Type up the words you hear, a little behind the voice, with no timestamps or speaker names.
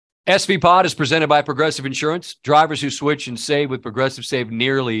SV Pod is presented by Progressive Insurance. Drivers who switch and save with Progressive save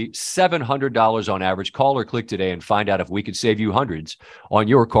nearly $700 on average. Call or click today and find out if we could save you hundreds on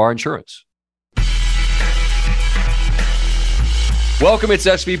your car insurance. Welcome. It's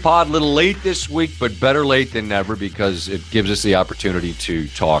SV Pod. A little late this week, but better late than never because it gives us the opportunity to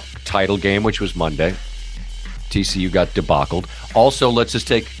talk title game, which was Monday. TCU got debacled. Also, let's just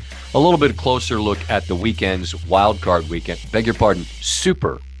take a little bit closer look at the weekend's wild card weekend. Beg your pardon,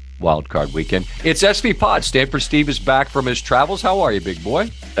 super wild card weekend. It's SV Pod. Stanford Steve is back from his travels. How are you, big boy?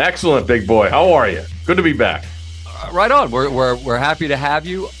 Excellent, big boy. How are you? Good to be back. Right on. We're happy to have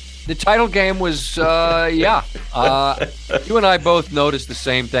you. The title game was, yeah. You and I both noticed the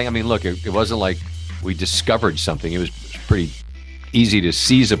same thing. I mean, look, it wasn't like we discovered something. It was pretty easy to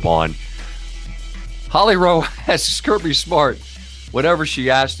seize upon. Holly Rowe asked Kirby Smart whatever she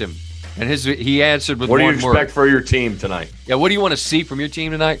asked him, and he answered with one word. What do you expect for your team tonight? Yeah, what do you want to see from your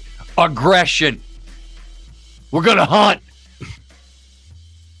team tonight? Aggression. We're going to hunt.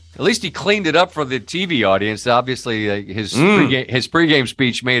 At least he cleaned it up for the TV audience. Obviously, his pregame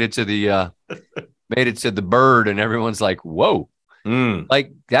speech made it to the bird, and everyone's like, "Whoa,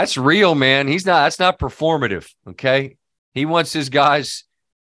 like that's real, man." That's not performative. Okay, he wants his guys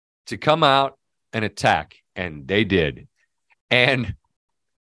to come out and attack, and they did. And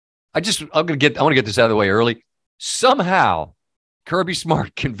I want to get this out of the way early. Somehow, Kirby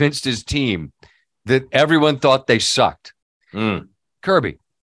Smart convinced his team that everyone thought they sucked. Kirby,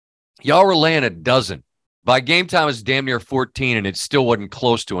 y'all were laying a dozen. By game time, it was damn near 14, and it still wasn't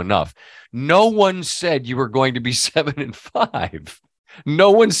close to enough. No one said you were going to be 7-5.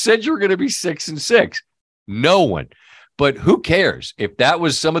 No one said you were going to be 6-6. No one. But who cares? If that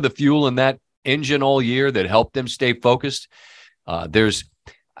was some of the fuel in that engine all year that helped them stay focused, I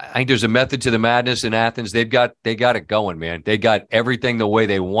think there's a method to the madness in Athens. They got it going, man. They got everything the way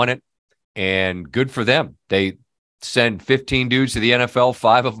they want it, and good for them. They send 15 dudes to the NFL,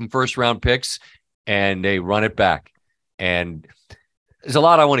 5 of them first-round picks, and they run it back. And there's a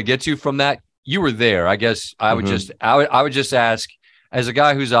lot I want to get to from that. You were there. I guess I would just ask, as a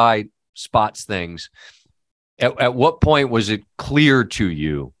guy whose eye spots things, at what point was it clear to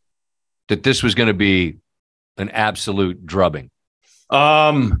you that this was going to be an absolute drubbing?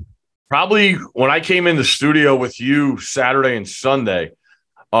 Probably when I came in the studio with you Saturday and Sunday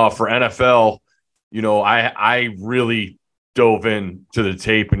for NFL, you know, I really dove into the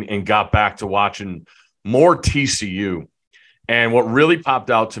tape and got back to watching more TCU. And what really popped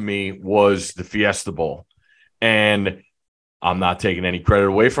out to me was the Fiesta Bowl. And I'm not taking any credit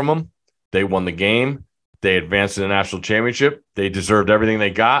away from them. They won the game. They advanced to the national championship. They deserved everything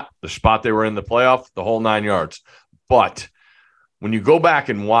they got, the spot they were in the playoff, the whole 9 yards. But when you go back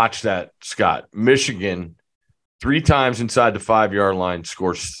and watch that, Scott, Michigan 3 times inside the 5-yard line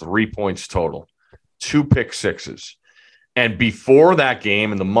scores 3 points total, 2 pick sixes. And before that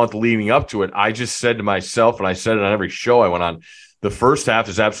game and the month leading up to it, I just said to myself, and I said it on every show I went on, the first half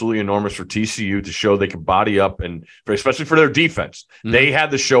is absolutely enormous for TCU to show they can body up, and especially for their defense. They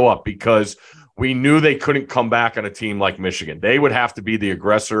had to show up because we knew they couldn't come back on a team like Michigan. They would have to be the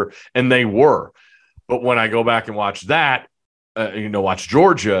aggressor, and they were. But when I go back and watch that, watch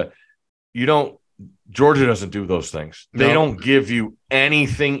Georgia, Georgia doesn't do those things. No. They don't give you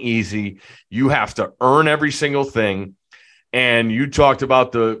anything easy. You have to earn every single thing. And you talked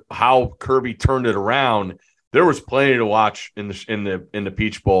about how Kirby turned it around. There was plenty to watch in the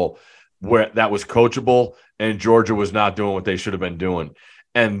Peach Bowl where that was coachable, and Georgia was not doing what they should have been doing.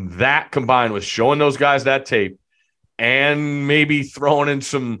 And that combined with showing those guys that tape and maybe throwing in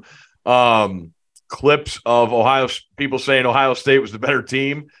some clips of people saying Ohio State was the better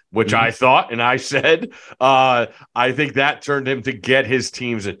team, which I thought and I said, I think that turned him to get his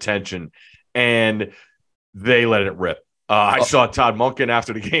team's attention, and they let it rip. I saw Todd Monken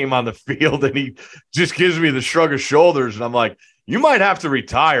after the game on the field, and he just gives me the shrug of shoulders, and I'm like, you might have to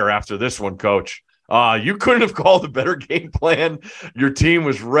retire after this one, Coach. You couldn't have called a better game plan. Your team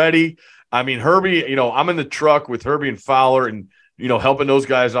was ready. I mean, Herbie, I'm in the truck with Herbie and Fowler and, helping those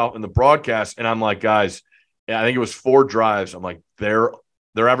guys out in the broadcast. And I'm like, guys, I think it was 4 drives. I'm like, they're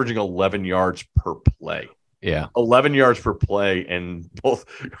averaging 11 yards per play. Yeah. 11 yards per play. And both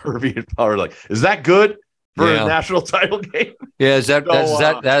Herbie and Fowler are like, is that good for a national title game? Yeah.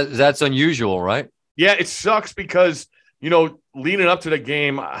 That's unusual, right? Yeah. It sucks because, leading up to the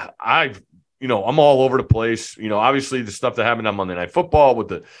game, I'm all over the place. Obviously the stuff that happened on Monday Night Football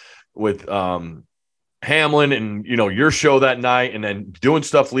with Hamlin and, your show that night, and then doing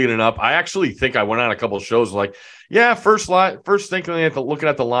stuff leading up. I actually think I went on a couple of shows like, yeah, first thinking looking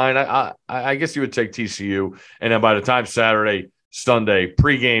at the line, I guess you would take TCU. And then by the time Saturday, Sunday,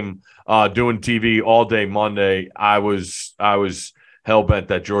 pregame, doing TV all day Monday. I was hell bent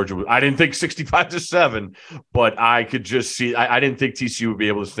that Georgia I didn't think 65-7, but I could just see. I didn't think TCU would be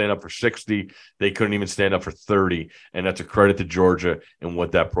able to stand up for 60. They couldn't even stand up for 30, and that's a credit to Georgia and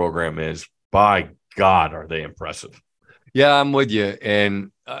what that program is. By God, are they impressive? Yeah, I'm with you.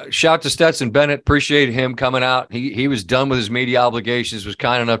 And shout to Stetson Bennett. Appreciate him coming out. He was done with his media obligations, was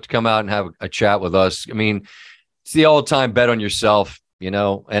kind enough to come out and have a chat with us. I mean, it's the all-time bet on yourself, you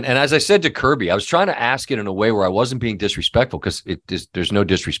know. And as I said to Kirby, I was trying to ask it in a way where I wasn't being disrespectful, because there's no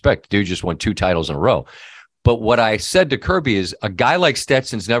disrespect. The dude just won 2 titles in a row. But what I said to Kirby is, a guy like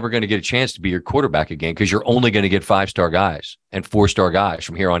Stetson's never going to get a chance to be your quarterback again, because you're only going to get 5-star guys and 4-star guys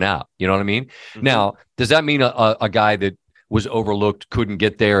from here on out. You know what I mean? Mm-hmm. Now, does that mean a guy that was overlooked couldn't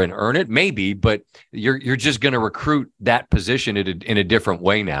get there and earn it? Maybe, but you're just going to recruit that position in a different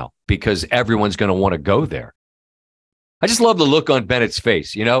way now, because everyone's going to want to go there. I just love the look on Bennett's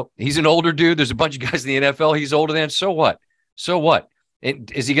face. You know, he's an older dude. There's a bunch of guys in the NFL he's older than. So what? So what?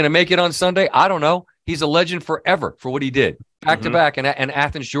 Is he going to make it on Sunday? I don't know. He's a legend forever for what he did back to back in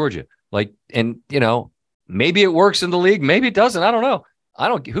Athens, Georgia. Like, and you know, maybe it works in the league. Maybe it doesn't. I don't know. I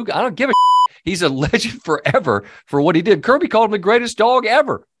don't give a shit. He's a legend forever for what he did. Kirby called him the greatest dog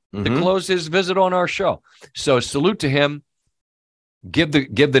ever to close his visit on our show. So salute to him. Give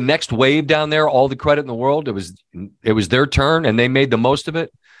the next wave down there all the credit in the world. It was their turn and they made the most of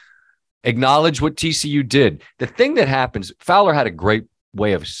it. Acknowledge what TCU did. The thing that happens, Fowler had a great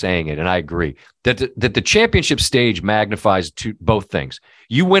way of saying it, and I agree, that the championship stage magnifies to both things.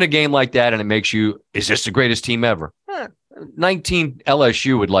 You win a game like that and it makes you, is this the greatest team ever? 19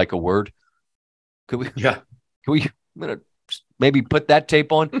 LSU would like a word. Could we maybe put that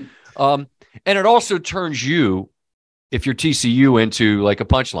tape on? And it also turns you, if you're TCU, into like a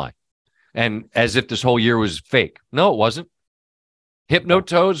punchline, and as if this whole year was fake. No, it wasn't.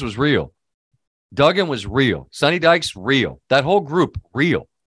 Hypnotoes was real. Duggan was real. Sonny Dykes, real. That whole group, real.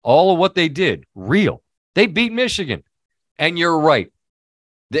 All of what they did, real. They beat Michigan. And you're right.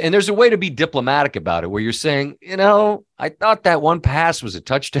 And there's a way to be diplomatic about it, where you're saying, you know, I thought that one pass was a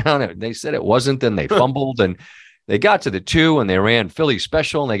touchdown. And they said it wasn't. Then they fumbled and they got to the 2 and they ran Philly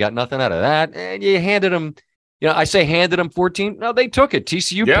special and they got nothing out of that. And you handed them, you know, I say handed them 14. No, they took it.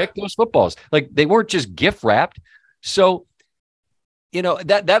 TCU picked those footballs. Like, they weren't just gift wrapped. So, you know,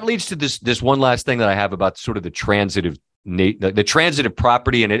 that leads to this one last thing that I have about sort of the transitive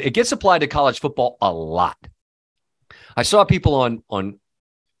property, and it gets applied to college football a lot. I saw people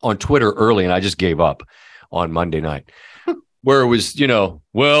on Twitter early, and I just gave up on Monday night, where it was, you know,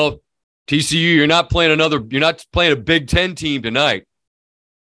 well, TCU, you're not playing a Big Ten team tonight.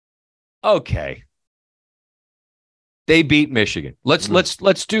 Okay. They beat Michigan. Let's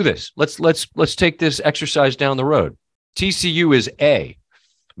do this. Let's take this exercise down the road. TCU is A.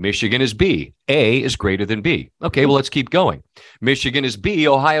 Michigan is B. A is greater than B. Okay, well, let's keep going. Michigan is B.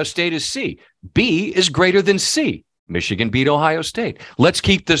 Ohio State is C. B is greater than C. Michigan beat Ohio State. Let's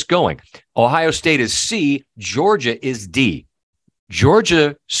keep this going. Ohio State is C. Georgia is D.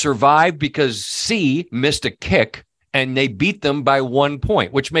 Georgia survived because C missed a kick, and they beat them by 1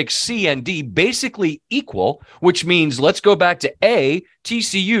 point, which makes C and D basically equal, which means let's go back to A,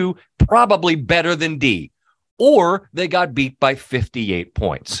 TCU, probably better than D. Or they got beat by 58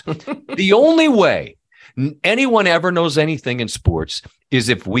 points. The only way anyone ever knows anything in sports is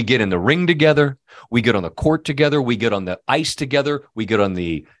if we get in the ring together, we get on the court together, we get on the ice together, we get on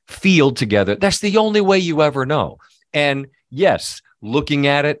the field together. That's the only way you ever know. And yes, looking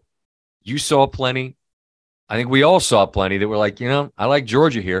at it, you saw plenty. I think we all saw plenty that were like, you know, I like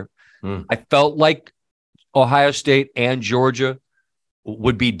Georgia here. I felt like Ohio State and Georgia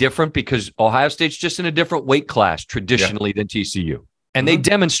would be different because Ohio State's just in a different weight class traditionally than TCU. And they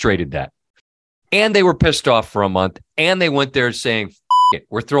demonstrated that. And they were pissed off for a month. And they went there saying, F it,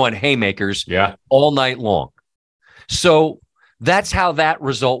 we're throwing haymakers all night long. So that's how that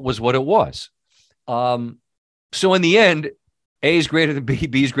result was what it was. So in the end, A is greater than B,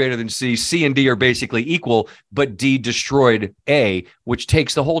 B is greater than C, C and D are basically equal, but D destroyed A, which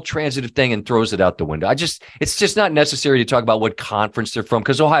takes the whole transitive thing and throws it out the window. It's just not necessary to talk about what conference they're from,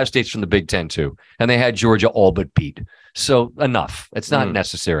 because Ohio State's from the Big Ten too, and they had Georgia all but beat. So enough. It's not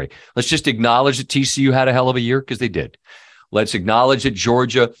necessary. Let's just acknowledge that TCU had a hell of a year, because they did. Let's acknowledge that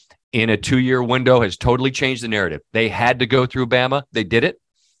Georgia in a 2-year window has totally changed the narrative. They had to go through Bama. They did it.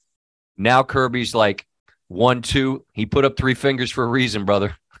 Now Kirby's like, 1, 2, he put up 3 fingers for a reason,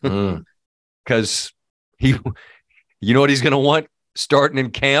 brother. Because you know what he's going to want starting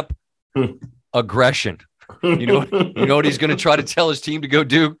in camp? Aggression. You know what he's going to try to tell his team to go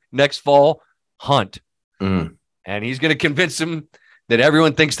do next fall? Hunt. and he's going to convince them that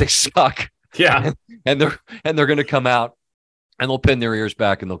everyone thinks they suck. Yeah. and they're going to come out and they'll pin their ears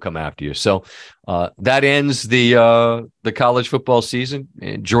back and they'll come after you. So that ends the college football season.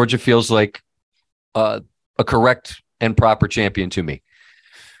 And Georgia feels like a correct and proper champion to me.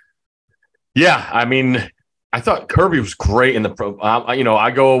 Yeah, I mean, I thought Kirby was great in the pro.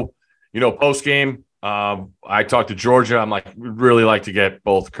 I go, post game. I talked to Georgia. I'm like, we'd really like to get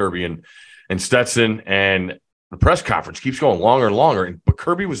both Kirby and Stetson. And the press conference keeps going longer and longer. But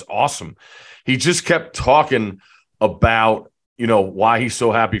Kirby was awesome. He just kept talking about, why he's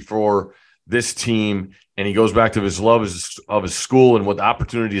so happy for this team. And he goes back to his love of his school and what the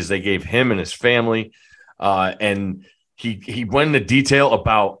opportunities they gave him and his family. And he went into detail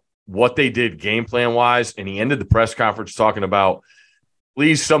about what they did game plan wise. And he ended the press conference talking about,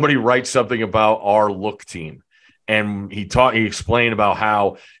 please somebody write something about our look team. And he explained about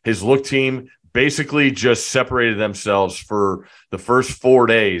how his look team basically just separated themselves for the first 4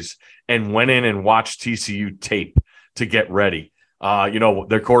 days and went in and watched TCU tape to get ready.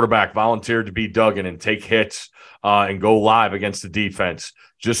 Their quarterback volunteered to be Duggan and take hits and go live against the defense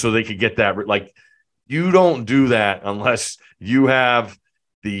just so they could get that. Like, you don't do that unless you have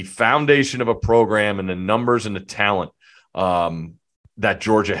the foundation of a program and the numbers and the talent that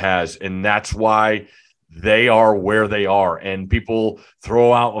Georgia has. And that's why they are where they are. And people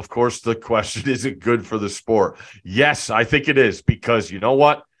throw out, of course, the question, is it good for the sport? Yes, I think it is, because you know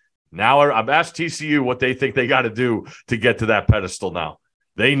what? Now I've asked TCU what they think they got to do to get to that pedestal now.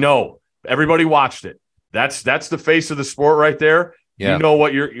 They know. Everybody watched it. That's the face of the sport right there. Yeah. You know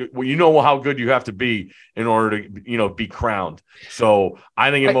what you know how good you have to be in order to, be crowned. So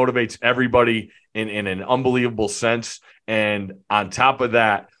I think it motivates everybody in an unbelievable sense. And on top of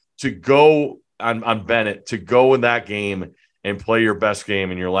that, to go on Bennett, to go in that game and play your best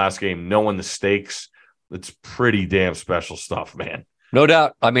game in your last game, knowing the stakes, it's pretty damn special stuff, man. No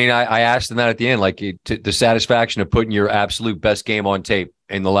doubt. I mean, I asked him that at the end, like the satisfaction of putting your absolute best game on tape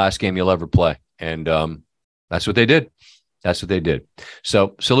in the last game you'll ever play. And that's what they did. That's what they did.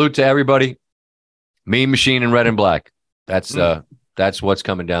 So salute to everybody. Mean Machine in red and black. That's what's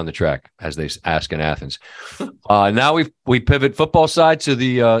coming down the track, as they ask in Athens. Now we pivot football side to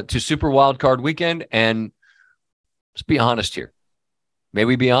the to Super Wild Card Weekend, and let's be honest here. May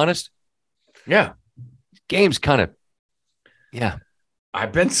we be honest? Yeah. Game's kind of, yeah.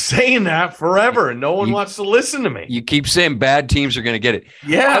 I've been saying that forever, and no one wants to listen to me. You keep saying bad teams are going to get it.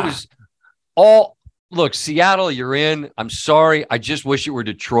 Yeah. Look, Seattle, you're in. I'm sorry. I just wish it were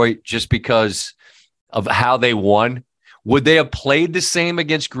Detroit just because of how they won. Would they have played the same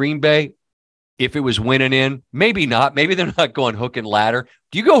against Green Bay if it was winning in? Maybe not. Maybe they're not going hook and ladder.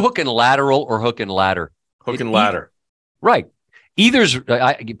 Do you go hook and lateral or hook and ladder? Hook and ladder. Right. Either's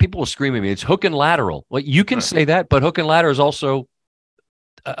people will scream at me. It's hook and lateral. Well, you can say that, but hook and ladder is also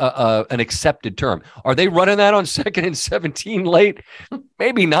an accepted term. Are they running that on 2nd and 17 late?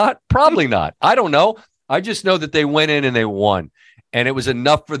 Maybe not. Probably not. I don't know. I just know that they went in and they won, and it was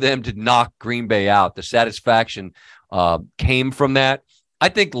enough for them to knock Green Bay out. The satisfaction came from that. I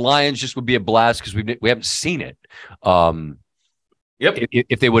think Lions just would be a blast because we haven't seen it.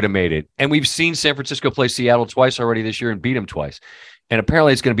 If they would have made it, and we've seen San Francisco play Seattle twice already this year and beat them twice, and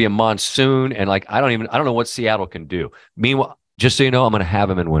apparently it's going to be a monsoon. And I don't know what Seattle can do. Meanwhile, just so you know, I'm going to have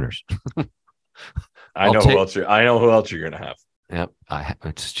them in winners. I know who else you're going to have. Yeah,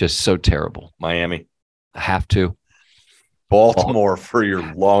 it's just so terrible. Miami. I have to. Baltimore for your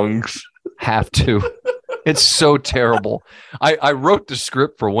lungs. Have to. It's so terrible. I wrote the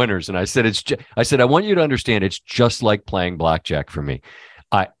script for winners, and I said I want you to understand it's just like playing blackjack for me.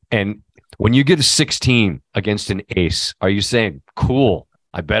 And when you get a 16 against an ace, are you saying, cool,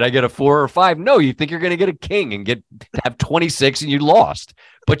 I bet I get a 4 or 5? No, you think you're going to get a king and have 26 and you lost.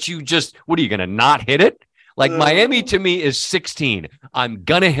 But you just, what are you going to not hit it? Like Miami to me is 16. I'm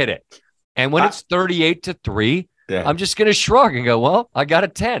going to hit it. And when it's 38-3, I'm just going to shrug and go, well, I got a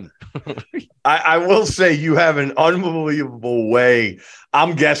 10. I will say you have an unbelievable way,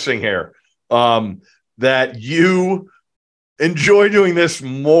 I'm guessing here, that you enjoy doing this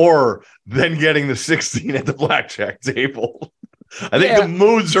more than getting the 16 at the blackjack table. I think the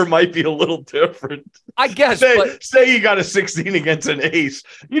moods might be a little different. I guess. Say you got a 16 against an ace,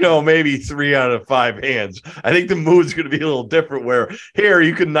 maybe 3 out of 5 hands. I think the mood's going to be a little different, where here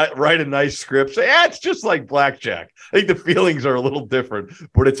you can write a nice script, say, it's just like blackjack. I think the feelings are a little different,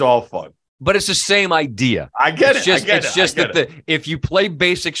 but it's all fun. But it's the same idea. I get it. It's just that if you play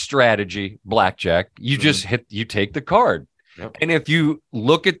basic strategy, blackjack, you just you take the card. Yep. And if you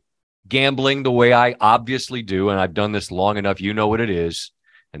look at gambling the way I obviously do, and I've done this long enough, you know what it is.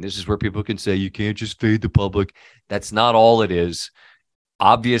 And this is where people can say, you can't just fade the public. That's not all it is.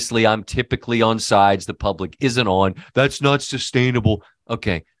 Obviously, I'm typically on sides the public isn't on. That's not sustainable.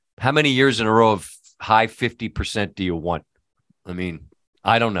 Okay. How many years in a row of high 50% do you want? I mean,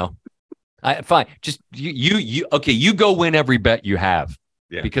 I don't know. Fine. Just you. Okay. You go win every bet you have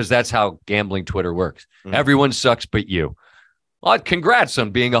because that's how gambling Twitter works. Everyone sucks but you. Well, congrats on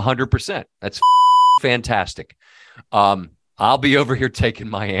being 100%. That's fantastic. I'll be over here taking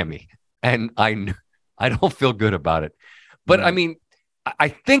Miami, and I don't feel good about it. But I mean, I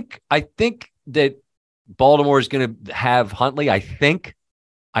think that Baltimore is going to have Huntley.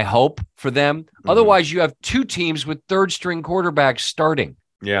 I hope for them. Otherwise, you have two teams with third string quarterbacks starting.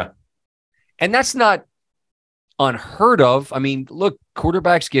 Yeah. And that's not unheard of. I mean, look,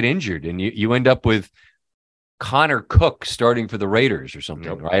 quarterbacks get injured and you end up with Connor Cook starting for the Raiders or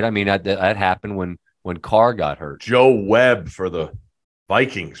something, right? I mean, that happened when Carr got hurt. Joe Webb for the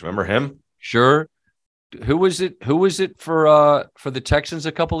Vikings. Remember him? Sure. Who was it for the Texans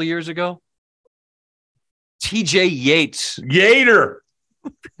a couple of years ago? TJ Yates. Yater.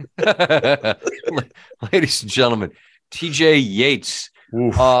 Ladies and gentlemen, TJ Yates.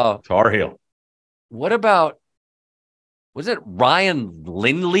 Oof, Tar Heel. What about, was it Ryan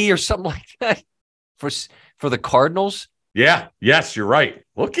Lindley or something like that for the Cardinals? Yeah. Yes, you're right.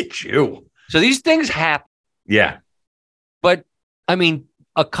 Look at you. So these things happen. Yeah. But, I mean,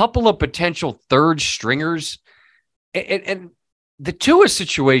 a couple of potential third stringers. And the Tua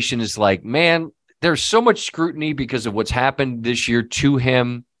situation is like, man, there's so much scrutiny because of what's happened this year to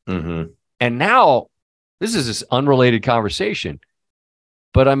him. Mm-hmm. And now, this is this unrelated conversation.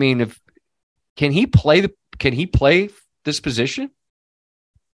 But, I mean, can he play this position?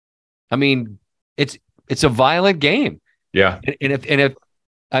 I mean, it's a violent game. Yeah. And if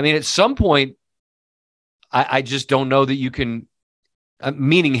I mean, at some point, I just don't know that you can,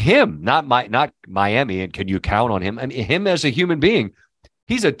 meaning him, not Miami. And can you count on him? I mean, him as a human being,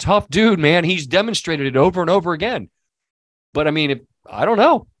 he's a tough dude, man. He's demonstrated it over and over again. But I mean, I don't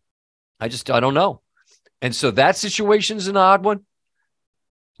know. I don't know. And so that situation's an odd one.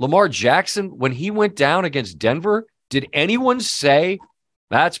 Lamar Jackson, when he went down against Denver, did anyone say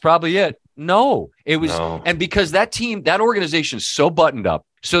that's probably it? No, it was. No. And because that organization is so buttoned up.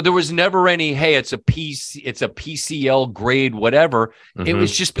 So there was never any, hey, it's a PCL grade, whatever. Mm-hmm. It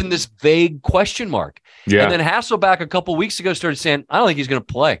was just been this vague question mark. Yeah. And then Hasselbeck a couple of weeks ago started saying, I don't think he's going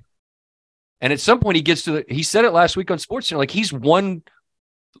to play. And at some point he said it last week on SportsCenter, like he's one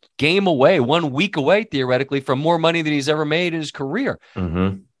game away, 1 week away, theoretically, from more money than he's ever made in his career.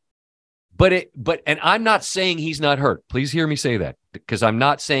 Mm-hmm. And I'm not saying he's not hurt. Please hear me say that, because I'm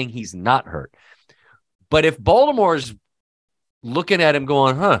not saying he's not hurt. But if Baltimore's looking at him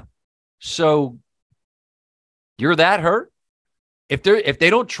going, so you're that hurt? If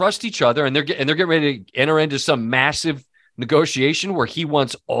they don't trust each other and they're getting ready to enter into some massive negotiation where he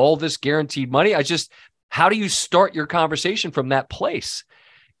wants all this guaranteed money, how do you start your conversation from that place?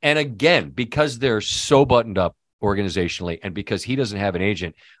 And again, because they're so buttoned up organizationally and because he doesn't have an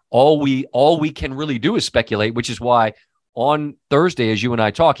agent, all we can really do is speculate, which is why on Thursday, as you and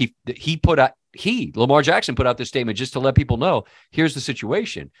I talk, Lamar Jackson put out this statement just to let people know, here's the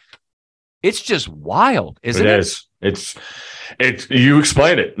situation. It's just wild, isn't it? It is. It's you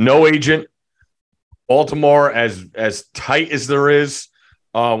explained it. No agent. Baltimore as tight as there is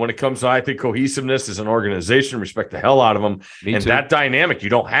when it comes to, I think, cohesiveness as an organization, respect the hell out of them. And that dynamic you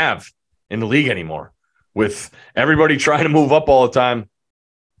don't have in the league anymore. With everybody trying to move up all the time,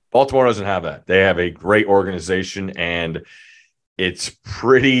 Baltimore doesn't have that. They have a great organization, and it's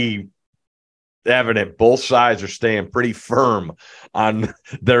pretty evident both sides are staying pretty firm on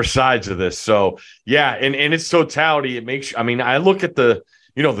their sides of this. So, yeah, and its totality, it makes – I mean, I look at the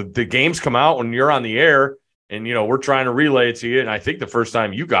games come out when you're on the air, and, we're trying to relay it to you, and I think the first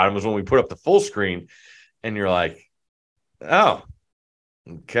time you got them was when we put up the full screen, and you're like, oh,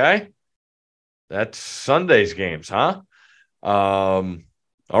 okay. That's Sunday's games, huh?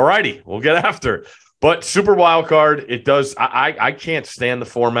 All righty, we'll get after. But Super Wild Card, it does. I can't stand the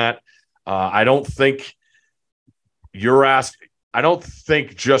format. I don't think I don't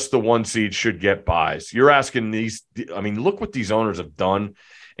think just the one seed should get buys. You're asking these. I mean, look what these owners have done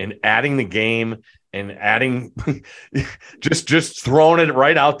in adding the game and adding just throwing it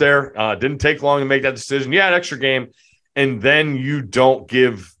right out there. Didn't take long to make that decision. Yeah, an extra game, and then you don't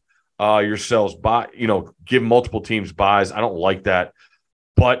give yourselves give multiple teams buys. I don't like that.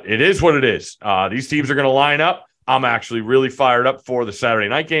 But it is what it is. These teams are going to line up. I'm actually really fired up for the Saturday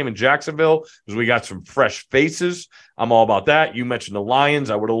night game in Jacksonville because we got some fresh faces. I'm all about that. You mentioned the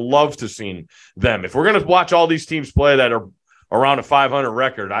Lions. I would have loved to have seen them. If we're going to watch all these teams play that are around a 500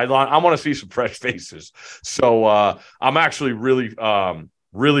 record. I want to see some fresh faces. So I'm actually really,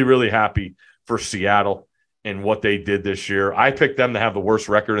 really happy for Seattle and what they did this year. I picked them to have the worst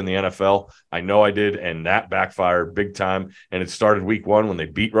record in the NFL. I know I did, and that backfired big time. And it started week 1 when they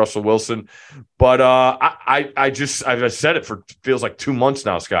beat Russell Wilson. But I've said it for feels like 2 months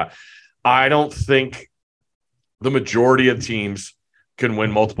now, Scott. I don't think the majority of teams can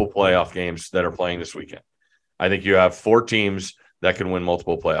win multiple playoff games that are playing this weekend. I think you have 4 teams that can win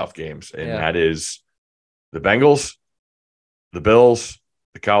multiple playoff games, and that is the Bengals, the Bills,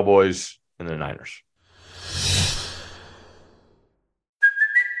 the Cowboys, and the Niners.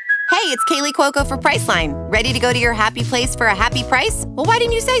 Hey, it's Kaylee Cuoco for Priceline. Ready to go to your happy place for a happy price? Well, why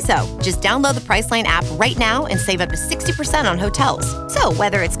didn't you say so? Just download the Priceline app right now and save up to 60% on hotels. So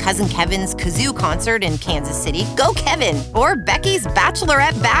whether it's Cousin Kevin's Kazoo Concert in Kansas City, go Kevin, or Becky's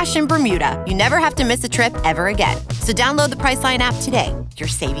Bachelorette Bash in Bermuda, you never have to miss a trip ever again. So download the Priceline app today. Your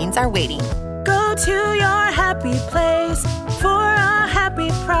savings are waiting. Go to your happy place for a happy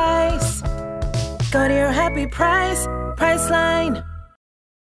price. Go to your happy price, Priceline.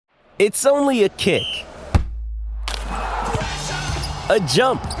 It's only a kick, a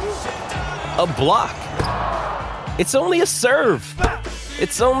jump, a block. It's only a serve.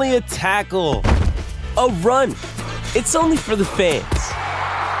 It's only a tackle, a run. It's only for the fans.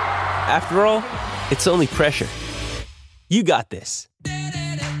 After all, it's only pressure. You got this.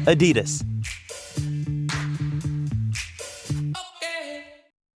 Adidas.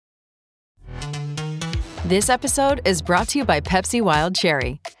 This episode is brought to you by Pepsi Wild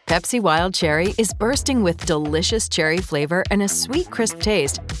Cherry. Pepsi Wild Cherry is bursting with delicious cherry flavor and a sweet, crisp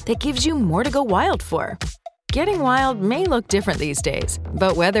taste that gives you more to go wild for. Getting wild may look different these days,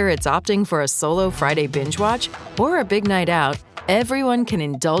 but whether it's opting for a solo Friday binge watch or a big night out, everyone can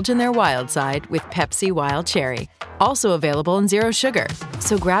indulge in their wild side with Pepsi Wild Cherry. Also available in Zero Sugar.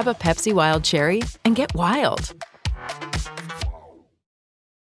 So grab a Pepsi Wild Cherry and get wild.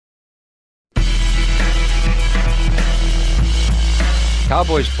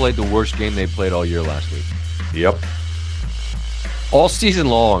 Cowboys played the worst game they played all year last week. Yep. All season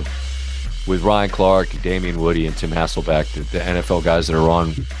long with Ryan Clark, Damian Woody, and Tim Hasselbeck, the NFL guys that are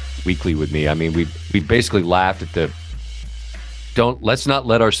on weekly with me. I mean, we basically laughed at let's not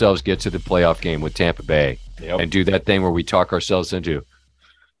let ourselves get to the playoff game with Tampa Bay and do that thing where we talk ourselves into,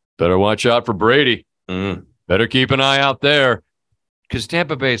 better watch out for Brady. Better keep an eye out there. Because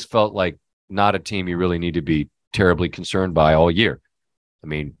Tampa Bay's felt like not a team you really need to be terribly concerned by all year. I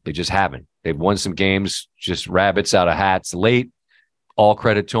mean, they just haven't. They've won some games, just rabbits out of hats late. All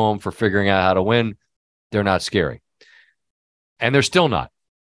credit to them for figuring out how to win. They're not scary. And they're still not.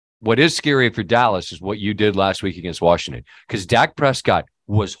 What is scary for Dallas is what you did last week against Washington. Because Dak Prescott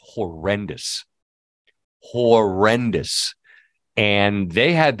was horrendous. Horrendous. And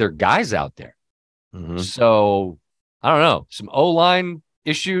they had their guys out there. So, I don't know. Some O-line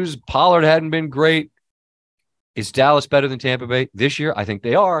issues. Pollard hadn't been great. Is Dallas better than Tampa Bay this year? I think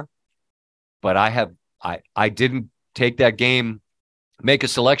they are. But I didn't take that game, make a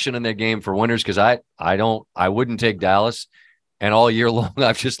selection in that game for winners because I wouldn't take Dallas. And all year long,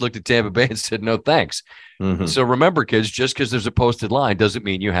 I've just looked at Tampa Bay and said, no, thanks. So remember, kids, just because there's a posted line doesn't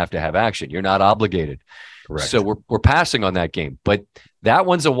mean you have to have action. You're not obligated. Correct. So we're passing on that game. But that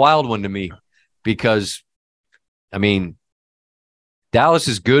one's a wild one to me because, I mean, Dallas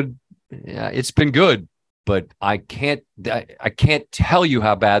is good. Yeah, it's been good. But I can't tell you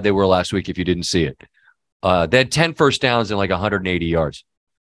how bad they were last week if you didn't see it. They had 10 first downs and like 180 yards.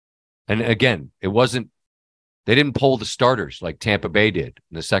 And again, they didn't pull the starters like Tampa Bay did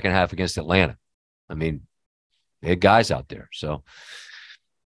in the second half against Atlanta. I mean, they had guys out there. So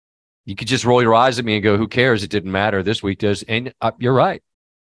you could just roll your eyes at me and go, who cares? It didn't matter. This week does. And you're right.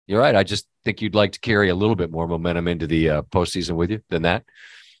 You're right. I just think you'd like to carry a little bit more momentum into the postseason with you than that.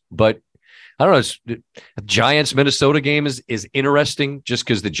 But I don't know. The Giants-Minnesota game is interesting just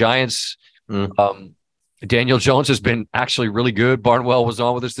because the Giants, Daniel Jones has been actually really good. Barnwell was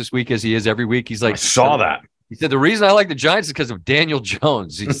on with us this week as he is every week. He's like, I saw that. He said, the reason I like the Giants is because of Daniel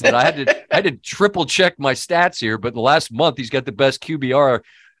Jones. He said, I had to triple check my stats here, but the last month he's got the best QBR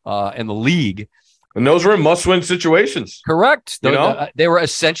in the league. And those were in must-win situations. Correct. They were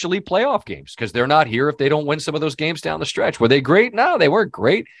essentially playoff games because they're not here if they don't win some of those games down the stretch. Were they great? No, they weren't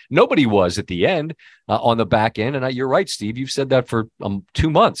great. Nobody was at the end on the back end. And you're right, Steve. You've said that for 2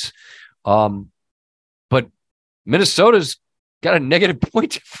 months. But Minnesota's got a negative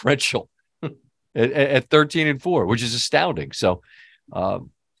point differential at 13-4, which is astounding. So I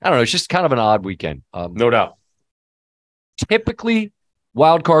don't know. It's just kind of an odd weekend. No doubt. Typically,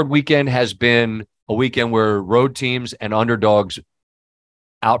 wild card weekend has been a weekend where road teams and underdogs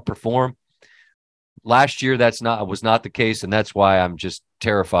outperform. Last year, was not the case, and that's why I'm just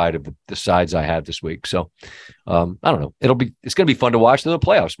terrified of the sides I have this week. So I don't know. It's going to be fun to watch in the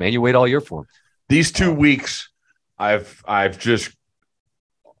playoffs, man. You wait all year for them. These 2 weeks, I've just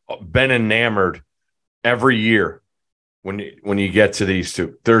been enamored every year when you get to these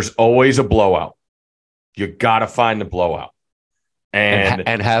two. There's always a blowout. You got to find the blowout.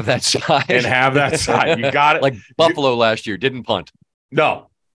 And have that side. And have that side. You got it. Like Buffalo last year, didn't punt. No.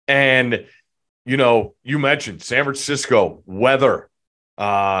 And, you mentioned San Francisco, weather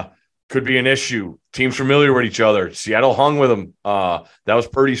could be an issue. Teams familiar with each other. Seattle hung with them. That was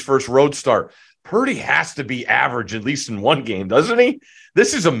Purdy's first road start. Purdy has to be average, at least in one game, doesn't he?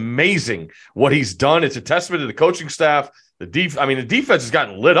 This is amazing what he's done. It's a testament to the coaching staff. The defense has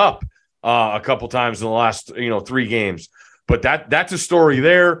gotten lit up a couple times in the last, 3 games. But that's a story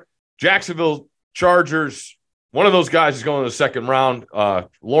there. Jacksonville Chargers, one of those guys is going to the second round,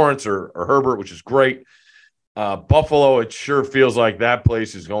 Lawrence or Herbert, which is great. Buffalo, it sure feels like that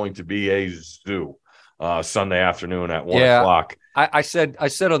place is going to be a zoo Sunday afternoon at 1 o'clock. I said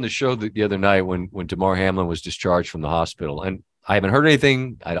on the show the other night when Damar Hamlin was discharged from the hospital, and I haven't heard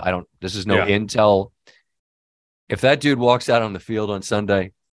anything. I don't. This is no intel. If that dude walks out on the field on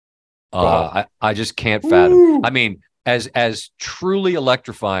Sunday, I just can't fathom. Woo! I mean, as truly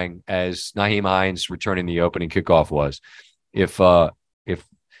electrifying as Nyheim Hines returning the opening kickoff was, if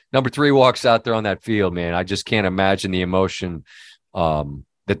number 3 walks out there on that field, man, I just can't imagine the emotion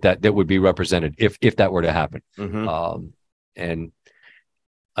that would be represented if that were to happen. Mm-hmm. And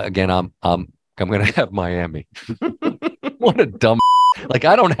again, I'm going to have Miami. What a dumb like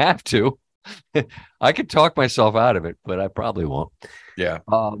I don't have to. I could talk myself out of it, but I probably won't. Yeah.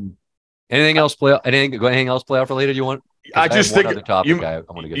 Anything else playoff related you want? I just think I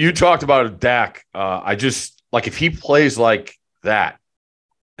want to get you talked about Dak. I just like if he plays like that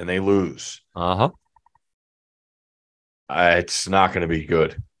and they lose. It's not going to be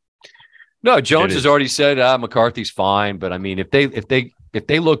good. No, Jones has already said McCarthy's fine, but I mean, if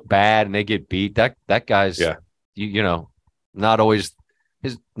they look bad and they get beat, that guy's not always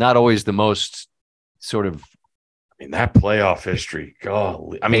the most sort of. I mean, that playoff history,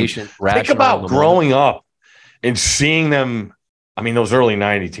 golly. I mean, think about growing up and seeing them. I mean, those early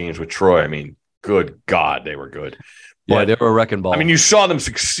 '90 teams with Troy. I mean, good God, they were good. But, they were a wrecking ball. I mean, you saw them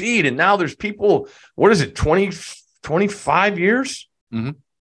succeed, and now there's people. What is it? 25 years. Mm-hmm.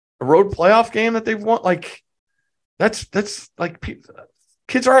 A road playoff game that they've won. Like that's like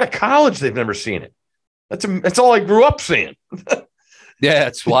kids are out of college. They've never seen it. That's all I grew up seeing. Yeah,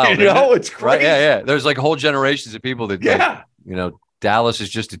 it's wild. It's crazy. Right? Yeah. There's like whole generations of people that, Dallas is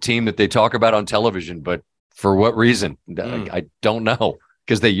just a team that they talk about on television, but for what reason? I don't know.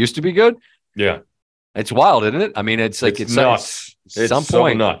 Because they used to be good. Yeah, it's wild, isn't it? I mean, it's nuts. It's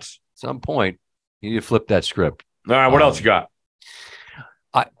so nuts. At some point, you need to flip that script. All right, what else you got?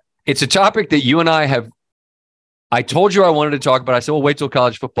 It's a topic that you and I have. I told you I wanted to talk about. I said, well, wait till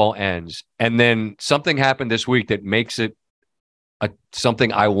college football ends. And then something happened this week that makes it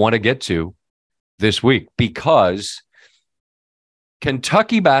something I want to get to this week, because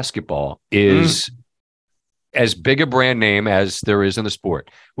Kentucky basketball is as big a brand name as there is in the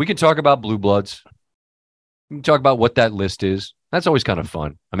sport. We can talk about blue bloods. We can talk about what that list is. That's always kind of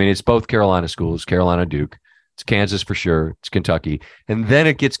fun. I mean, it's both Carolina schools, Carolina, Duke. It's Kansas for sure. It's Kentucky. And then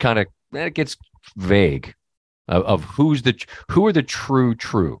it gets vague of who are the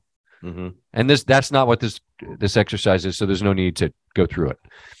true. Mm-hmm. And that's not what this exercise is. So there's no need to go through it,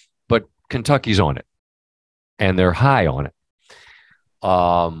 but Kentucky's on it and they're high on it.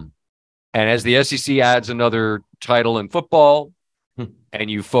 And as the SEC adds another title in football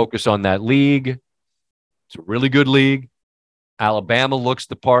and you focus on that league, it's a really good league. Alabama looks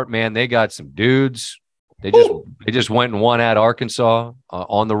the part, man. They got some dudes. They just went and won at Arkansas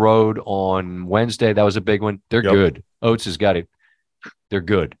on the road on Wednesday. That was a big one. They're good. Oates has got it. They're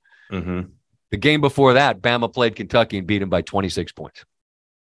good. Mm-hmm. The game before that, Bama played Kentucky and beat them by 26 points.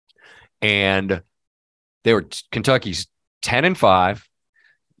 And Kentucky's 10-5.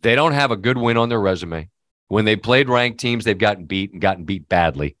 They don't have a good win on their resume. When they played ranked teams, they've gotten beat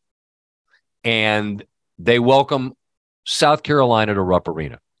badly. And they welcome South Carolina to Rupp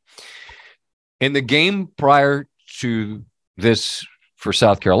Arena. In the game prior to this for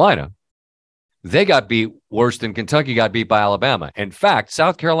South Carolina, they got beat worse than Kentucky got beat by Alabama. In fact,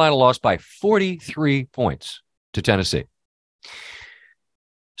 South Carolina lost by 43 points to Tennessee.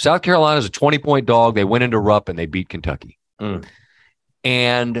 South Carolina's a 20-point dog. They went into Rupp and they beat Kentucky.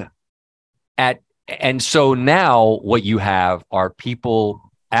 And so now what you have are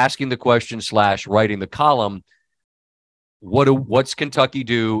people asking the question / writing the column. What's Kentucky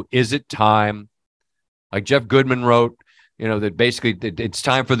do? Is it time? Like Jeff Goodman wrote, that basically it's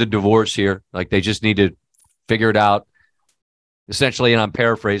time for the divorce here. Like they just need to figure it out. Essentially, and I'm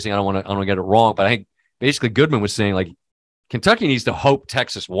paraphrasing, I don't want to get it wrong, but I think basically Goodman was saying, like, Kentucky needs to hope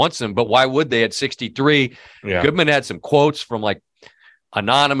Texas wants them, but why would they at 63? Yeah. Goodman had some quotes from like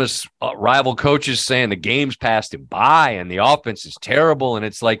anonymous rival coaches saying the game's passed him by and the offense is terrible. And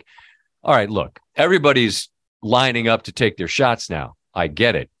it's like, all right, look, everybody's lining up to take their shots now. I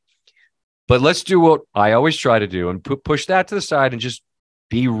get it. But let's do what I always try to do and push that to the side and just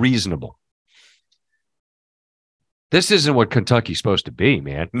be reasonable. This isn't what Kentucky's supposed to be,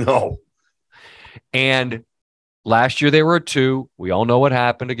 man. No. And last year they were a 2. We all know what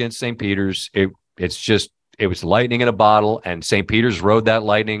happened against St. Peter's. It was lightning in a bottle, and St. Peter's rode that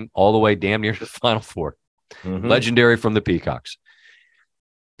lightning all the way damn near to the Final Four. Mm-hmm. Legendary from the Peacocks.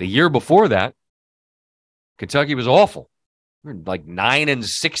 The year before that, Kentucky was awful. Like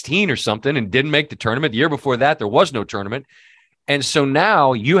 9-16 or something and didn't make the tournament. The year before that, there was no tournament. And so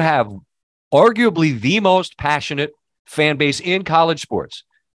now you have arguably the most passionate fan base in college sports.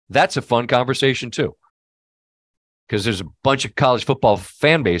 That's a fun conversation too. Because there's a bunch of college football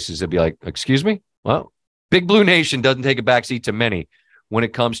fan bases that be like, excuse me? Well, Big Blue Nation doesn't take a backseat to many when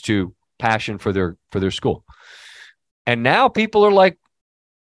it comes to passion for their school. And now people are like,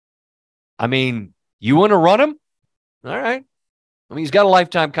 I mean, you want to run him? All right. I mean, he's got a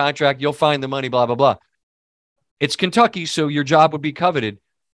lifetime contract. You'll find the money, blah, blah, blah. It's Kentucky, so your job would be coveted.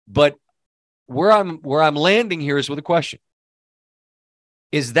 But where I'm landing here is with a question.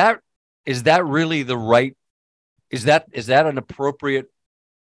 Is that really the right? Is that an appropriate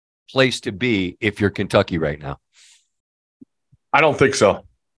place to be if you're Kentucky right now? I don't think so.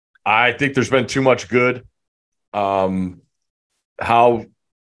 I think there's been too much good. I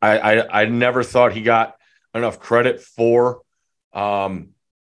never thought he got enough credit for being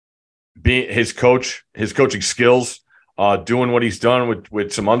his coaching skills, doing what he's done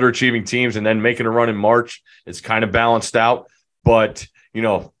with some underachieving teams and then making a run in March. It's kind of balanced out, but he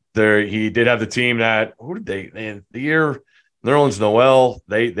did have the team that the year Nerlens Noel,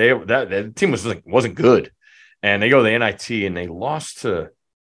 that team wasn't good, and they go to the NIT and they lost to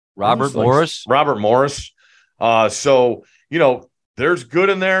Robert Morris. So there's good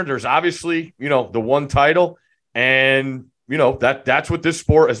in there. There's obviously the one title, and that's what this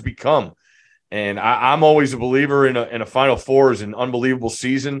sport has become. And I'm always a believer in a Final Four is an unbelievable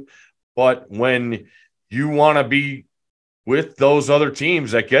season, but when you want to be with those other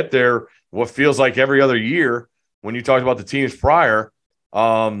teams that get there, what feels like every other year, when you talked about the teams prior,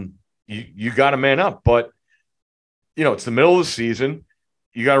 you got to man up. But it's the middle of the season.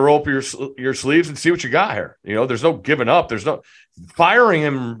 You got to roll up your sleeves and see what you got here. There's no giving up. There's no firing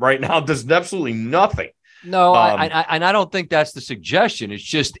him right now. Does absolutely nothing. No, I don't think that's the suggestion. It's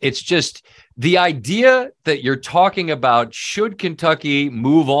just the idea that you're talking about. Should Kentucky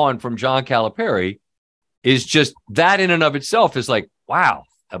move on from John Calipari? Is just that in and of itself is like, wow.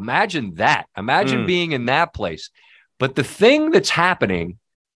 Imagine that. Imagine being in that place. But the thing that's happening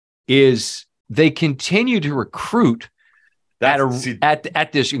is they continue to recruit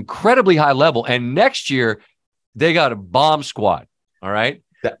at this incredibly high level. And next year they got a bomb squad. All right.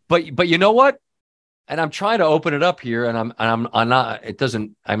 But you know what? And I'm trying to open it up here, and I'm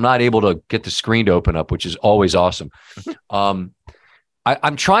not able to get the screen to open up, which is always awesome. I'm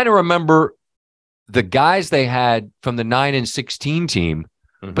trying to remember the guys they had from the 9-16 team.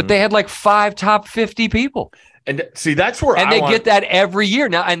 Mm-hmm. But they had like 5 top 50 people. And see, that's where they get that every year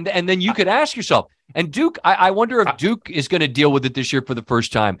now. And then you could ask yourself, and Duke, I wonder if Duke is going to deal with it this year for the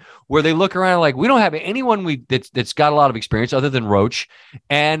first time, where they look around like, we don't have anyone that's got a lot of experience other than Roach.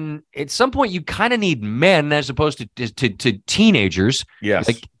 And at some point you kind of need men as opposed to teenagers. Yes.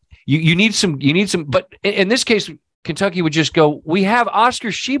 Like you need some, but in this case, Kentucky would just go, we have Oscar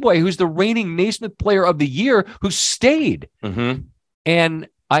Tshiebwe, who's the reigning Naismith Player of the Year, who stayed. Mm-hmm. And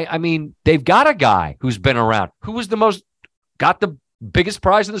I mean, they've got a guy who's been around, who was got the biggest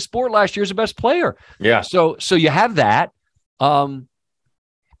prize in the sport last year as the best player. Yeah. So you have that.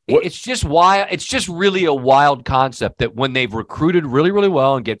 It's just really a wild concept that when they've recruited really, really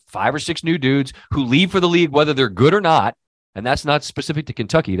well and get 5 or 6 new dudes who leave for the league, whether they're good or not, and that's not specific to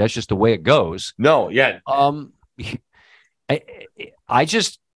Kentucky. That's just the way it goes. No. Yeah.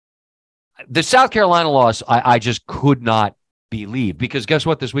 The South Carolina loss, I just could not believe, because guess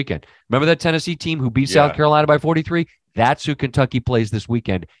what this weekend? Remember that Tennessee team who beat South Carolina by 43? That's who Kentucky plays this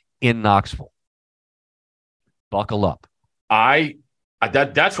weekend in Knoxville. Buckle up.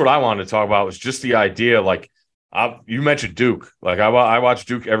 That's what I wanted to talk about, was just the idea, like, You mentioned Duke. Like I watch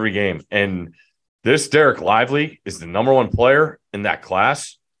Duke every game, and this Derek Lively is the number one player in that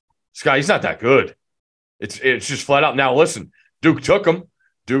class. This guy, he's not that good. It's just flat out. Now listen, Duke took him.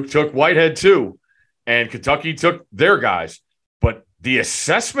 Duke took Whitehead too, and Kentucky took their guys. But the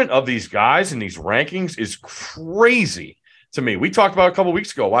assessment of these guys and these rankings is crazy to me. We talked about it a couple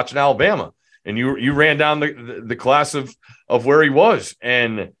weeks ago watching Alabama, and you ran down the class of where he was,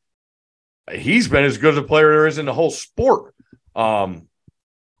 and he's been as good as a player there is in the whole sport.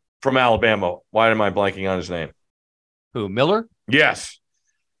 From Alabama. Why am I blanking on his name? Who, Miller? Yes.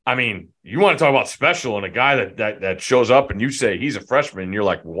 I mean, you want to talk about special and a guy that shows up and you say he's a freshman and you're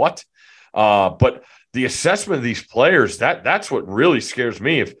like, what? But the assessment of these players, that's what really scares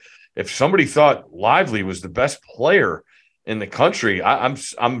me. If somebody thought Lively was the best player in the country, I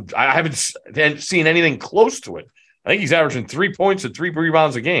haven't seen anything close to it. I think he's averaging 3 points and 3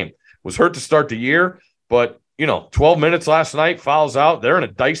 rebounds a game. Was hurt to start the year, but 12 minutes last night, fouls out. They're in a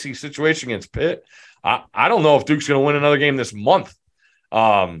dicey situation against Pitt. I don't know if Duke's going to win another game this month,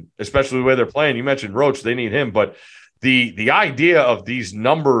 especially the way they're playing. You mentioned Roach. They need him. But the idea of these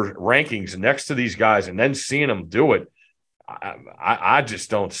number rankings next to these guys and then seeing them do it, I just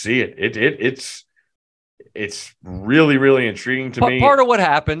don't see it. It's really, really intriguing to me. Part of what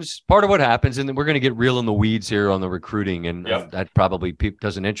happens, and then we're going to get real in the weeds here on the recruiting, and that probably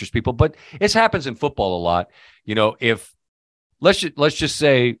doesn't interest people, but it happens in football a lot. If let's just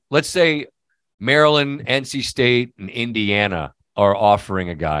say Maryland, NC State, and Indiana are offering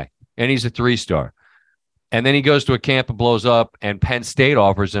a guy, and he's a 3-star, and then he goes to a camp and blows up, and Penn State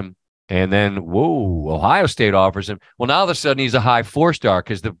offers him. And then, Ohio State offers him. Well, now all of a sudden he's a high 4-star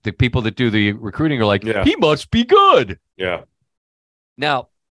because the people that do the recruiting are like, he must be good. Yeah. Now,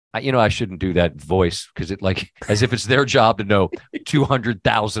 I shouldn't do that voice because it as if it's their job to know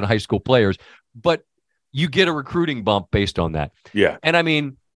 200,000 high school players. But you get a recruiting bump based on that. Yeah. And I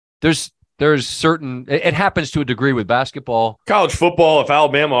mean, there's certain, it happens to a degree with basketball. College football, if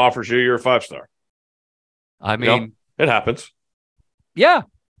Alabama offers you, you're a 5-star. I mean, it happens. Yeah.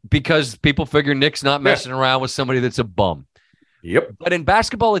 Because people figure Nick's not messing around with somebody that's a bum. Yep. But in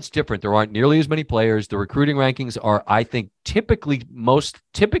basketball, it's different. There aren't nearly as many players. The recruiting rankings are, I think, typically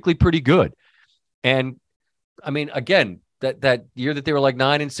pretty good. And I mean, again, that year that they were like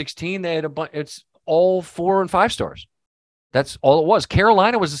 9 and 16, they had it's all 4 and 5 stars. That's all it was.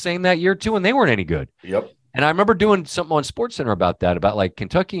 Carolina was the same that year too, and they weren't any good. Yep. And I remember doing something on SportsCenter about that, about like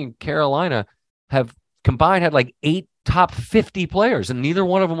Kentucky and Carolina have combined had like 8 top 50 players, and neither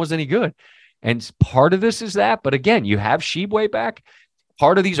one of them was any good. And part of this is that, but again, you have Sheboy back.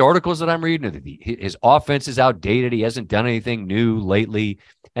 Part of these articles that I'm reading, his offense is outdated. He hasn't done anything new lately.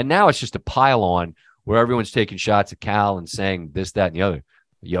 And now it's just a pile on where everyone's taking shots at Cal and saying this, that, and the other.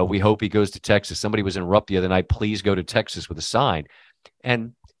 We hope he goes to Texas. Somebody was in Rupp the other night. Please go to Texas with a sign.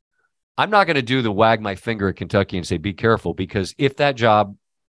 And I'm not going to do the wag my finger at Kentucky and say, be careful, because if that job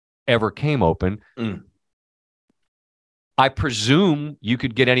ever came open, I presume you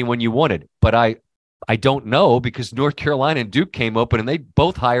could get anyone you wanted, but I don't know, because North Carolina and Duke came open and they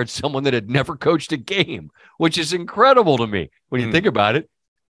both hired someone that had never coached a game, which is incredible to me when you think about it.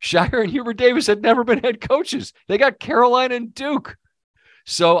 Shire and Hubert Davis had never been head coaches. They got Carolina and Duke.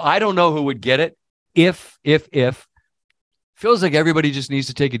 So I don't know who would get it. If feels like everybody just needs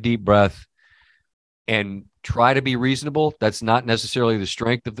to take a deep breath and try to be reasonable. That's not necessarily the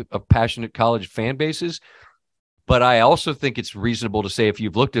strength of passionate college fan bases. But I also think it's reasonable to say if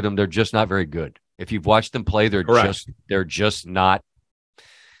you've looked at them, they're just not very good. If you've watched them play, they're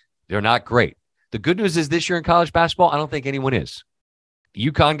not great. The good news is this year in college basketball, I don't think anyone is.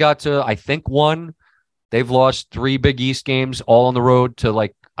 UConn got to, I think, 1. They've lost 3 Big East games all on the road to,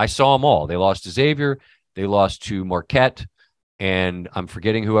 I saw them all. They lost to Xavier, they lost to Marquette, and I'm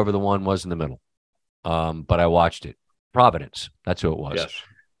forgetting whoever the one was in the middle. But I watched it. Providence, that's who it was. Yes.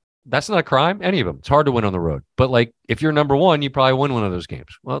 That's not a crime, any of them. It's hard to win on the road. But if you're number 1, you probably win one of those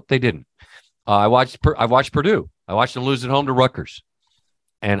games. Well, they didn't. I watched Purdue. I watched them lose at home to Rutgers.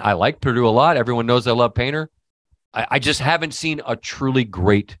 And I like Purdue a lot. Everyone knows I love Painter. I just haven't seen a truly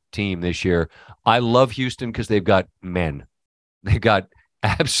great team this year. I love Houston because they've got men. They've got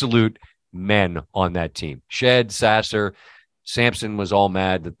absolute men on that team. Shed, Sasser, Sampson was all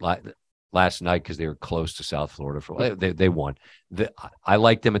mad that last night because they were close to South Florida. They won. I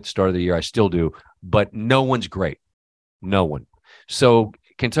liked them at the start of the year. I still do. But no one's great. No one. So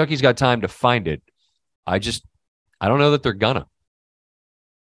Kentucky's got time to find it. I don't know that they're gonna.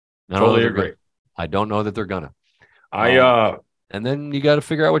 Totally agree. I don't know that they're gonna. And then you got to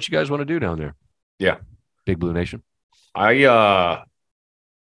figure out what you guys want to do down there. Yeah. Big Blue Nation. Well,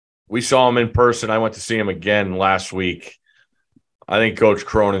 We saw him in person. I went to see him again last week. I think Coach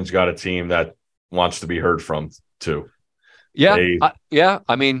Cronin's got a team that wants to be heard from too. Yeah,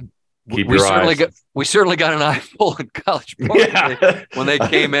 I mean, we certainly got an eyeful in College Park when they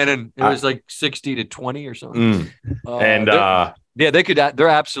came in, and it was like 60-20 or something. They could. They're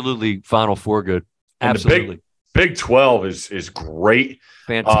absolutely Final Four good. Absolutely. Big 12 is great.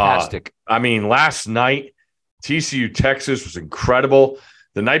 Fantastic. I mean, last night, TCU Texas was incredible.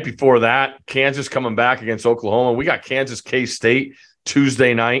 The night before that, Kansas coming back against Oklahoma. We got Kansas K-State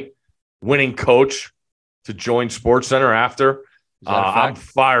Tuesday night, winning coach to join SportsCenter after. I'm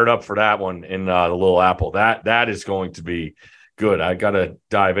fired up for that one in the Little Apple. That is going to be good. I got to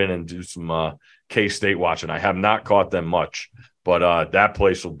dive in and do some K-State watching. I have not caught them much, but that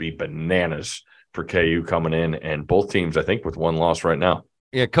place will be bananas for KU coming in, and both teams, I think, with one loss right now.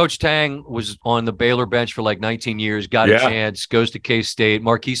 Yeah, Coach Tang was on the Baylor bench for like 19 years, got a chance, goes to K-State.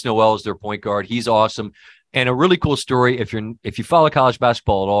 Marquise Noel is their point guard. He's awesome. And a really cool story, if you follow college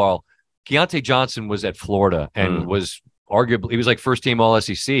basketball at all, Keontae Johnson was at Florida and was arguably, he was like first team All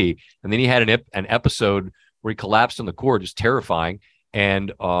SEC. And then he had an episode where he collapsed on the court, just terrifying.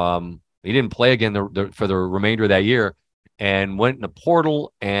 And he didn't play again for the remainder of that year and went in the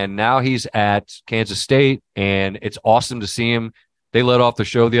portal. And now he's at Kansas State, and it's awesome to see him. They let off the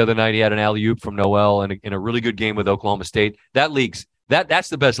show the other night. He had an alley-oop from Noel in a really good game with Oklahoma State. That's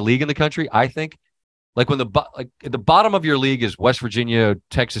the best league in the country, I think. Like when the bottom of your league is West Virginia,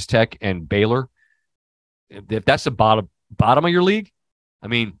 Texas Tech, and Baylor. If that's the bottom of your league, I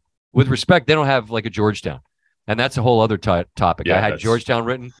mean, with respect, they don't have like a Georgetown, and that's a whole other topic. Yeah, I had Georgetown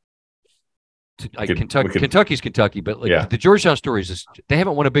written. Kentucky's Kentucky, but the Georgetown story is they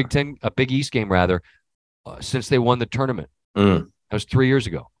haven't won a Big East game since they won the tournament. That was 3 years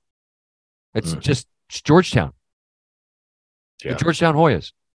ago. It's Georgetown. Yeah. The Georgetown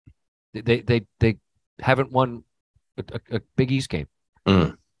Hoyas. They haven't won a Big East game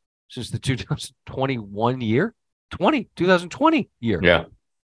since the 2021 year. 2020 year. Yeah.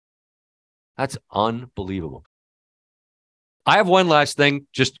 That's unbelievable. I have one last thing.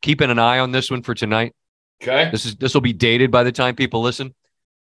 Just keeping an eye on this one for tonight. Okay. This will be dated by the time people listen.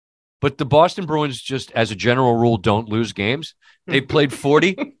 But the Boston Bruins, just as a general rule, don't lose games. They've played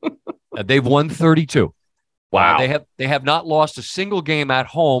 40. They've won 32. Wow. They have not lost a single game at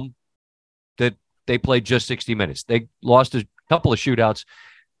home that they played just 60 minutes. They lost a couple of shootouts,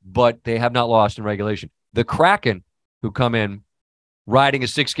 but they have not lost in regulation. The Kraken, who come in riding a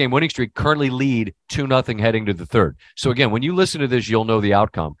 6-game winning streak, currently lead 2-0 heading to the third. So again, when you listen to this, you'll know the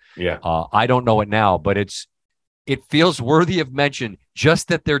outcome. Yeah. I don't know it now, but it feels worthy of mention just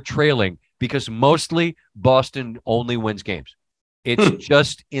that they're trailing, because mostly Boston only wins games. It's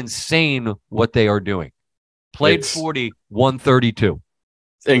just insane what they are doing. Played 40, won 32.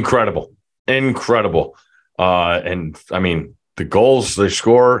 Incredible. And I mean, the goals they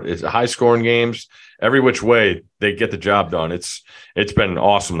score is high scoring games. Every which way they get the job done. It's been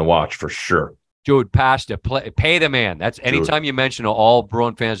awesome to watch for sure. Dude, Pasta, pay the man. That's anytime you mention all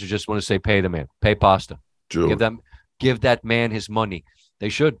Bruin fans who just want to say pay the man. Pay Pasta. Dude. Give that man his money. They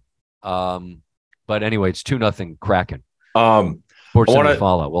should. But anyway, it's 2-0 Kraken. Fortunately,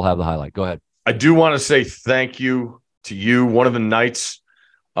 Fallout. We'll have the highlight. Go ahead. I do want to say thank you to you. One of the nights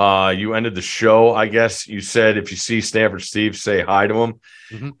you ended the show, I guess you said, if you see Stanford Steve, say hi to him.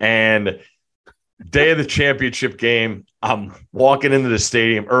 Mm-hmm. And day of the championship game, I'm walking into the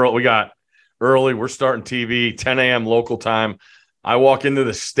stadium early. We're starting TV, 10 a.m. local time. I walk into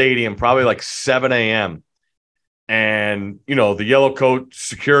the stadium probably like 7 a.m. And, the yellow coat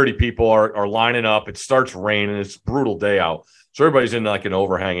security people are lining up. It starts raining. It's a brutal day out. So everybody's in like an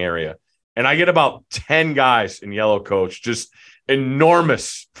overhang area. And I get about 10 guys in yellow coats, just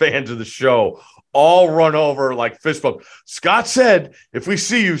enormous fans of the show, all run over like fist bump. Scott said, if we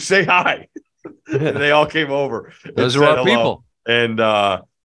see you, say hi. And they all came over. Those are our people. And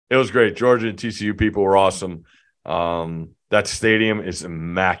it was great. Georgia and TCU people were awesome. That stadium is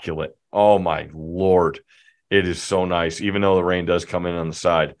immaculate. Oh, my Lord. It is so nice, even though the rain does come in on the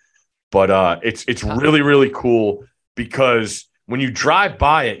side. But it's really, really cool, because when you drive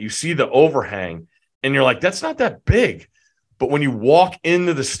by it, you see the overhang, and you're like, that's not that big. But when you walk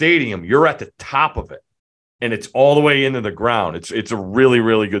into the stadium, you're at the top of it, and it's all the way into the ground. It's a really,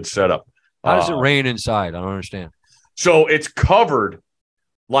 really good setup. How does it rain inside? I don't understand. So it's covered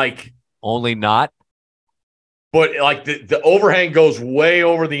like – only not? But like the overhang goes way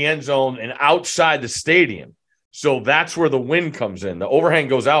over the end zone and outside the stadium. So that's where the wind comes in. The overhang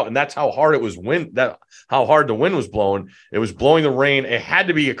goes out, and that's how hard how hard the wind was blowing. It was blowing the rain. It had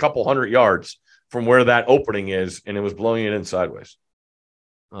to be a couple hundred yards from where that opening is, and it was blowing it in sideways.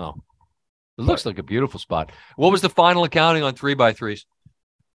 Oh, it looks like a beautiful spot. What was the final accounting on 3x3s?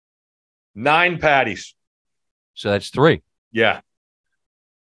 9 patties. So that's 3. Yeah.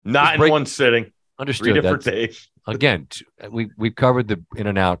 Not in one sitting. Understood. 3 different days. Again, we've covered the in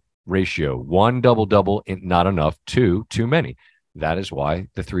and out ratio. 1 double, not enough. 2, too many. That is why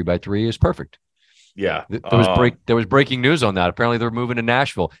the 3x3 is perfect. Yeah. There was breaking news on that. Apparently they're moving to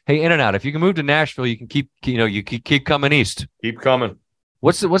Nashville. Hey, in and out. If you can move to Nashville, you can keep coming east. Keep coming.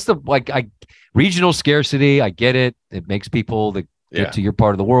 What's the regional scarcity? I get it. It makes people that get to your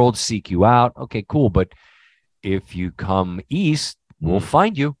part of the world seek you out. Okay, cool. But if you come east, we'll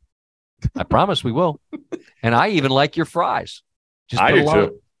find you. I promise we will. And I even like your fries. I do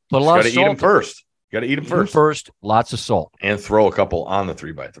too. Put a lot of salt. Got to eat them first. Got to eat them first. Lots of salt. And throw a couple on the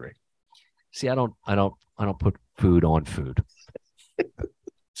 3x3. See, I don't put food on food.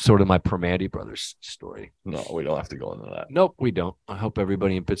 Sort of my Primanti Brothers story. No, we don't have to go into that. Nope, we don't. I hope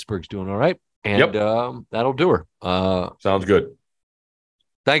everybody in Pittsburgh's doing all right. And that'll do her. Sounds good.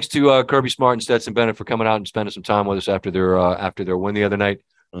 Thanks to Kirby Smart and Stetson Bennett for coming out and spending some time with us after their win the other night.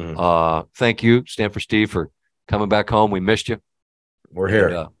 Mm-hmm. Thank you, Stanford Steve, for coming back home. We missed you. We're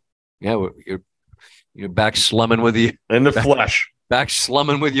here. And, you're back slumming with you in the flesh. Back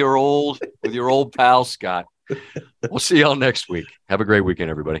slumming with your old pal Scott. We'll see y'all next week. Have a great weekend,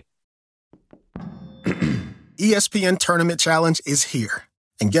 everybody. ESPN Tournament Challenge is here.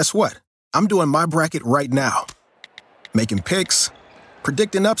 And guess what? I'm doing my bracket right now. Making picks,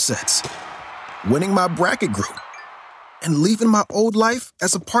 predicting upsets, winning my bracket group, and leaving my old life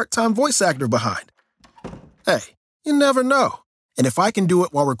as a part-time voice actor behind. Hey, you never know. And if I can do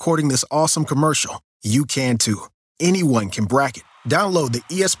it while recording this awesome commercial, you can too. Anyone can bracket. Download the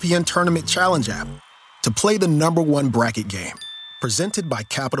ESPN Tournament Challenge app to play the #1 bracket game. Presented by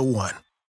Capital One.